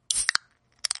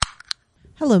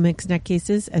Hello, Mixed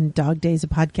Nutcases and Dog Days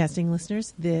of Podcasting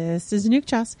listeners. This is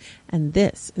Nuchtchas, and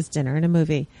this is Dinner and a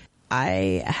Movie.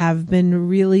 I have been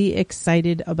really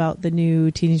excited about the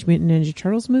new Teenage Mutant Ninja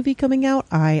Turtles movie coming out.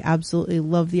 I absolutely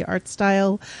love the art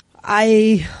style.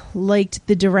 I liked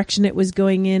the direction it was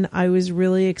going in. I was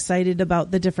really excited about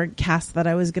the different cast that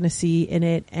I was going to see in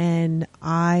it, and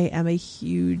I am a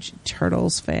huge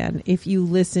Turtles fan. If you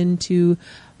listen to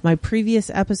my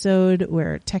previous episode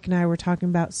where Tech and I were talking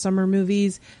about summer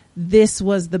movies, this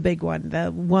was the big one, the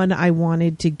one I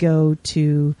wanted to go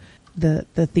to the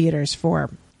theaters for.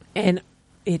 And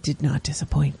it did not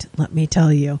disappoint, let me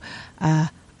tell you.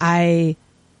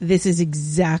 This is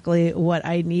exactly what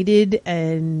I needed,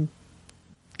 and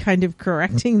kind of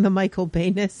correcting the Michael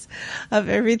Bay-ness of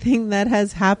everything that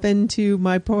has happened to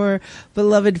my poor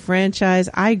beloved franchise.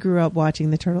 I grew up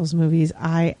watching the Turtles movies.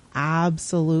 I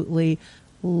absolutely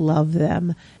love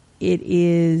them. It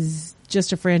is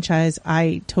just a franchise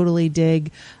I totally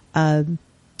dig. Read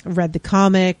the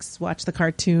comics, watched the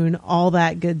cartoon, all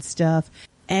that good stuff.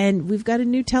 And we've got a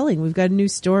new telling. We've got a new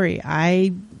story.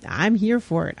 I'm here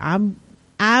for it. I'm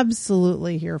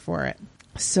absolutely here for it.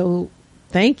 So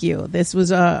thank you. This was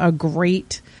a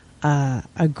great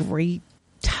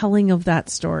telling of that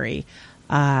story.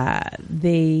 No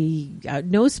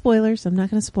spoilers. I'm not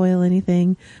going to spoil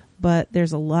anything, but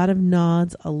there's a lot of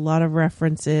nods, a lot of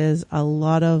references, a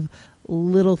lot of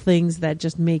little things that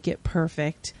just make it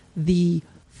perfect. The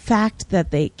fact that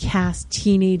they cast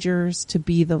teenagers to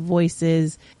be the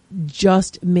voices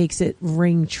just makes it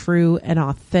ring true and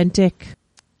authentic.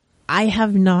 I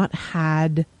have not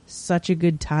had such a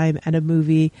good time at a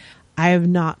movie. I have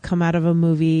not come out of a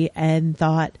movie and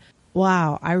thought,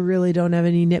 wow, I really don't have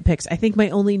any nitpicks. I think my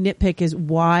only nitpick is,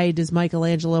 why does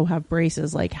Michelangelo have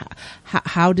braces? Like,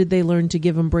 how did they learn to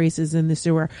give him braces in the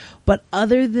sewer? But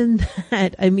other than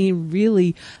that, I mean,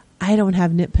 really, I don't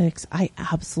have nitpicks. I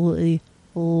absolutely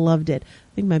loved it.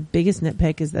 I think my biggest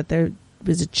nitpick is that there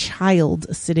was a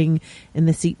child sitting in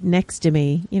the seat next to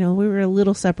me. You know, we were a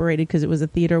little separated because it was a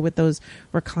theater with those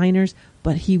recliners,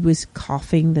 but he was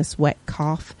coughing this wet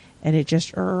cough, and it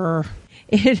just,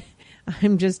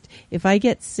 if I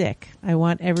get sick, I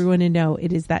want everyone to know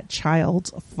it is that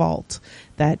child's fault.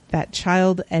 That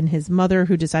child and his mother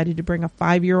who decided to bring a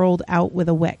 5-year-old out with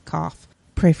a wet cough.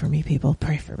 Pray for me, people.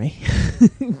 Pray for me.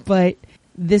 But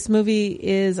this movie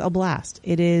is a blast.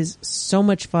 It is so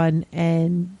much fun,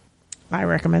 and I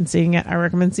recommend seeing it. I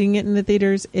recommend seeing it in the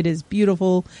theaters. It is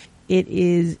beautiful. It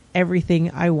is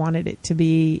everything I wanted it to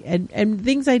be, and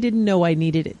things I didn't know I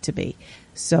needed it to be.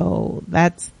 So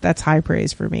that's high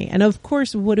praise for me. And of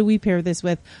course, what do we pair this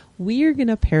with? We are going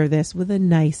to pair this with a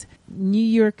nice New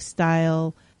York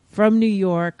style, from New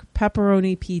York,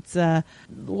 pepperoni pizza,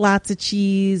 lots of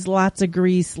cheese, lots of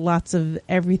grease, lots of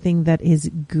everything that is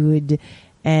good.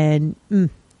 And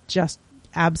just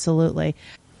absolutely.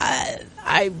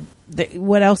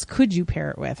 What else could you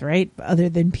pair it with, right? Other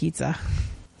than pizza.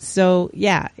 So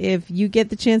yeah, if you get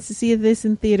the chance to see this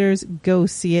in theaters, go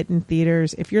see it in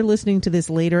theaters. If you're listening to this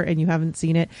later and you haven't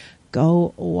seen it,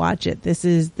 go watch it. This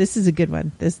is a good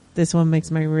one. This one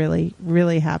makes me really,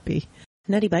 really happy.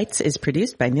 Nutty Bites is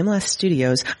produced by Nimlas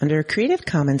Studios under a Creative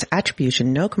Commons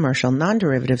Attribution No Commercial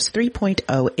Non-Derivatives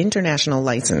 3.0 International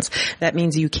License. That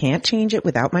means you can't change it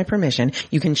without my permission.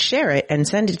 You can share it and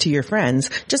send it to your friends.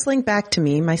 Just link back to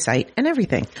me, my site, and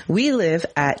everything. We live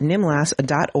at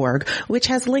nimlas.org, which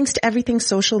has links to everything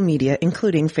social media,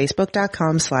 including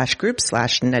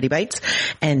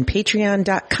facebook.com/group/nuttybites and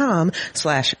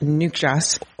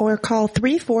patreon.com/nuchtchas, or call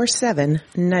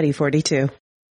 347-NUTTY42.